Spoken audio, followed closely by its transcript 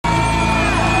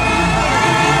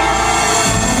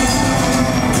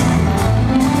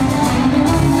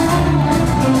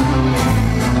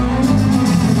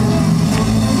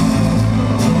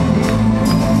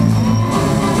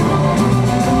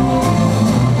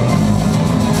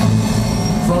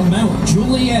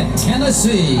Joliet,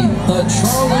 Tennessee, the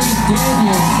Charlie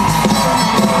Daniels.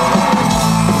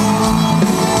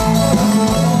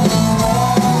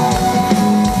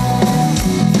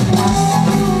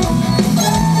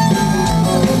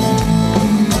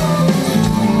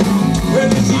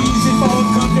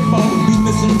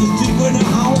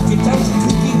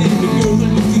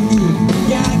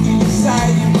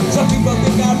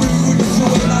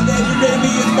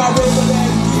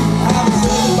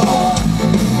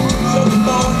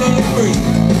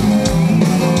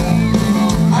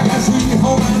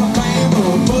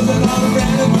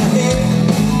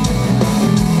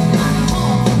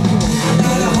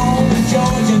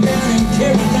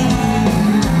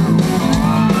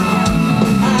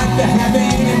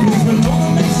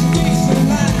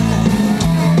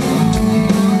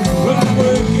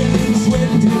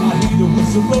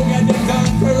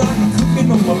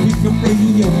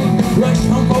 Rush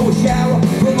home for a shower,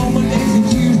 put on my dancing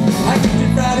shoes. I get the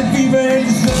Friday fever and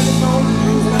the sun is on the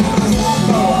news.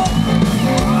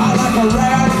 I like a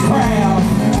rowdy crowd.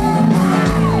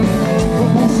 But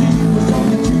won't see you was on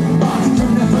the jukebox,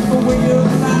 turn the hook away up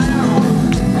loud.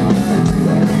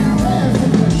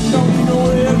 Don't need no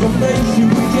reservation,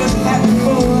 we just having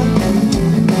fun.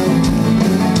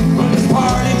 But it's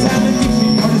party time to get you,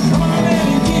 but it's coming in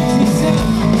and get you sick.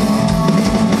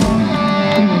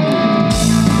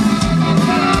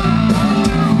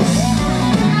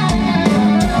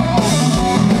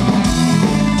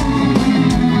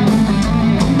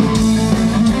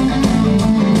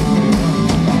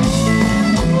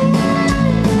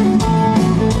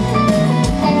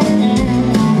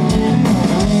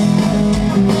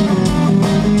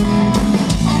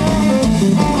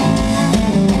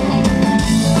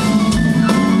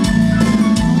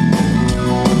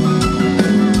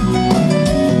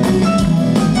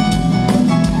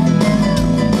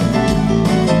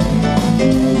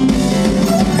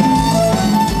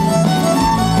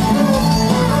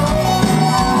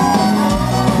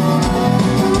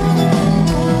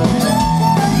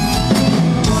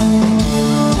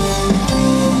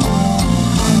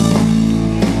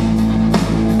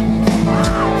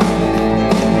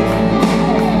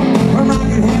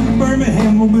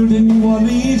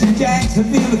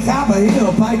 Jacksonville, the Copper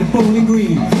Hill, Pike to Bowling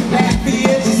Green,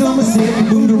 Lafayette, Somerset,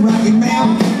 Boone to Rocky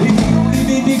Mount. If you don't live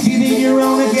in Dixie, then you're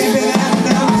on a camping out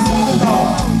down the Southern Law.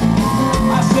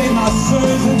 I say my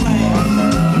sons and man,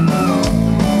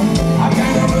 I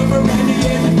got a rubber around the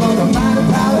edge for the mighty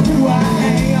power who I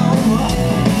am.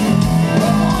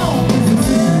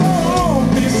 Oh,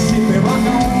 Mississippi, rock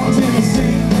on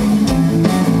Tennessee.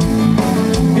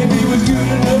 If he was good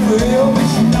enough for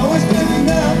Elvis, you know it's good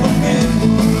enough for me.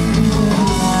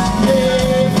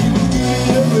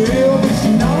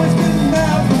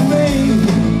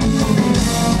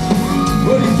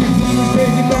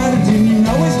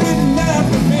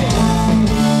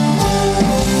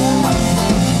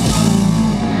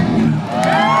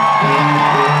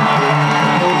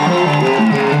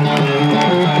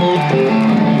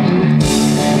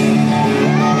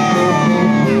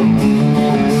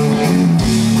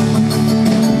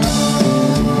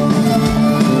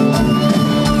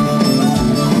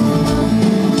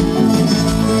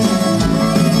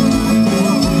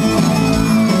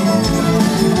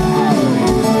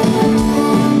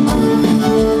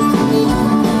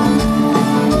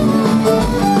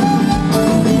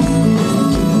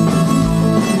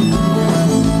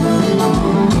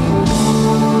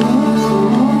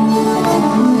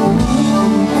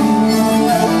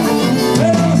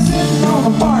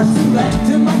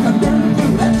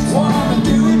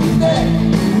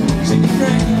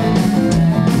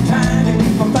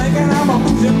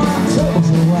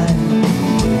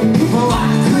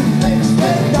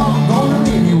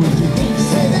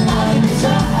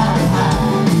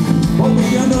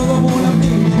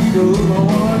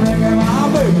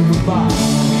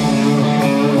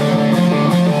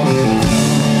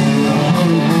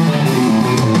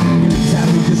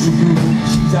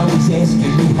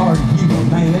 Asking me hard, you a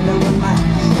man of the match.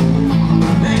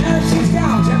 Now she's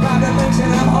gone, everybody thinks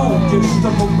that I'm home, just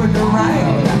a moving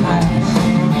around the house.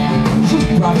 She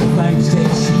probably thinks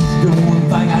that she's the one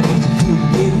thing I need to do to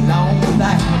get along with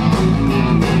that.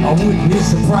 I wouldn't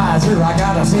surprise her, I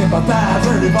got a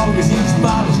sympathizer as long as each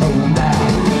body's holding down.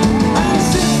 I'm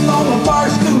sitting on a bar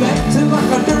stool acting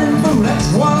like a darn fool, that's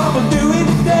what I'm doing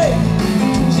today.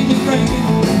 She keeps drinking,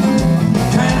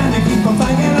 trying to keep me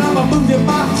thinking I'm a moving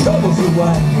my troubles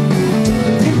away.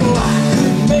 People I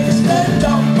couldn't make a stand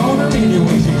don't on her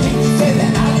anyway. She keeps saying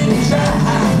that I didn't try.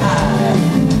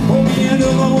 Pull me into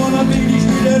the one I beat these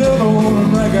street that other one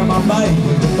and break out my baby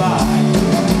goodbye.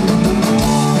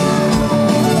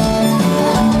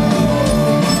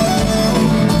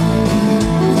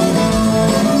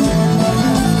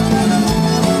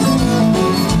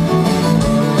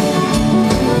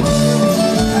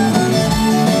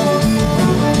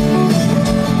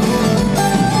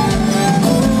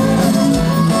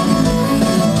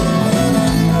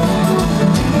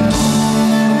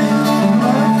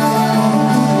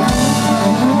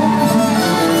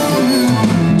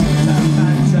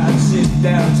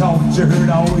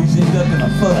 always end up in a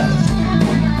fuss.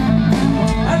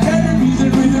 I tried to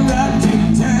reason with her about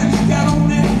 10 times. She got on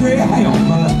that Greyhound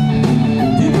bus.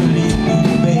 Did believe me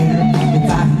better if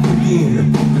I could forget her,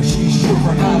 but she sure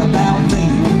forgot about me.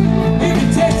 Baby,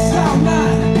 text all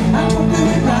night, I'm gonna do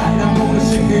it right. I'm gonna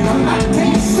sit here and I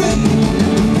can't see.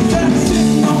 Cause I'm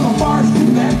sitting on a bar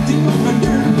stool acting with my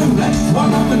dirty blue. That's what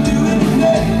I'm doing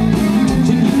today.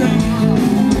 Till you drink,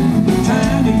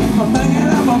 trying to get my thing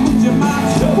and I'm gonna put my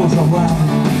troubles away.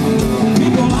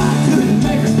 People I couldn't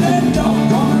make her stand up.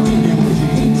 Gonna give me what you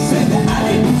can't say that I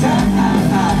didn't try.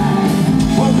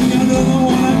 Well, we got another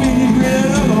one, I mean, you get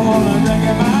another one, I'm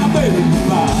drinking my baby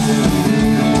goodbye.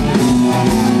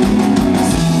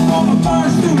 On the bar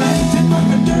stool, acting like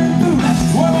a dirty fool. That's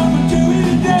what I'm doing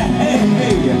today.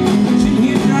 Sitting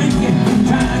here drinking,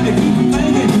 trying to keep from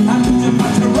thinking I'm losing my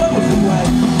troubles away.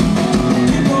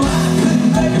 People I couldn't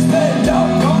make her stand up.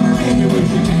 Gonna give me what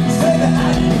you can't say that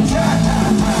I didn't try.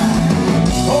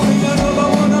 Oh, we got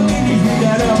another one, I mean, you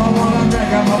got another one, I'm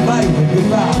drinking my baby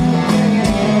goodbye.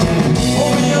 Oh,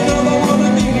 we got another one,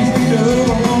 I mean, you got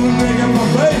another one, I'm drinking my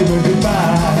baby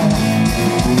goodbye.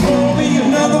 Oh, me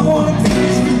another one, I'm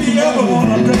finishing the other one,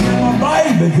 I'm drinking my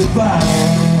baby goodbye.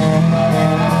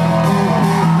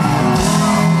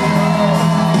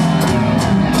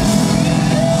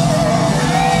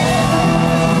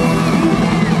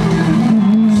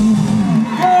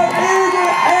 Good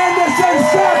evening, Anderson,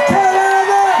 South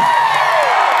Carolina.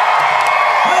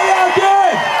 How y'all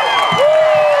doing?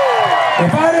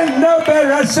 If I didn't know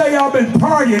better, I'd say y'all been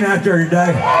partying out there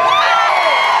today.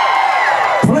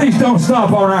 Please don't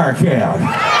stop on our account.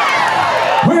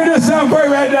 We're going to do something great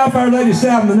right now for our latest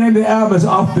album. The name of the album is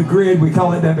Off the Grid. We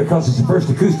call it that because it's the first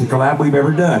acoustical album we've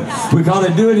ever done. We call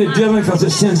it Do It at Dylan because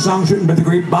it's 10 songs written by the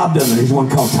great Bob Dylan. There's one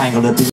called Tangled Up in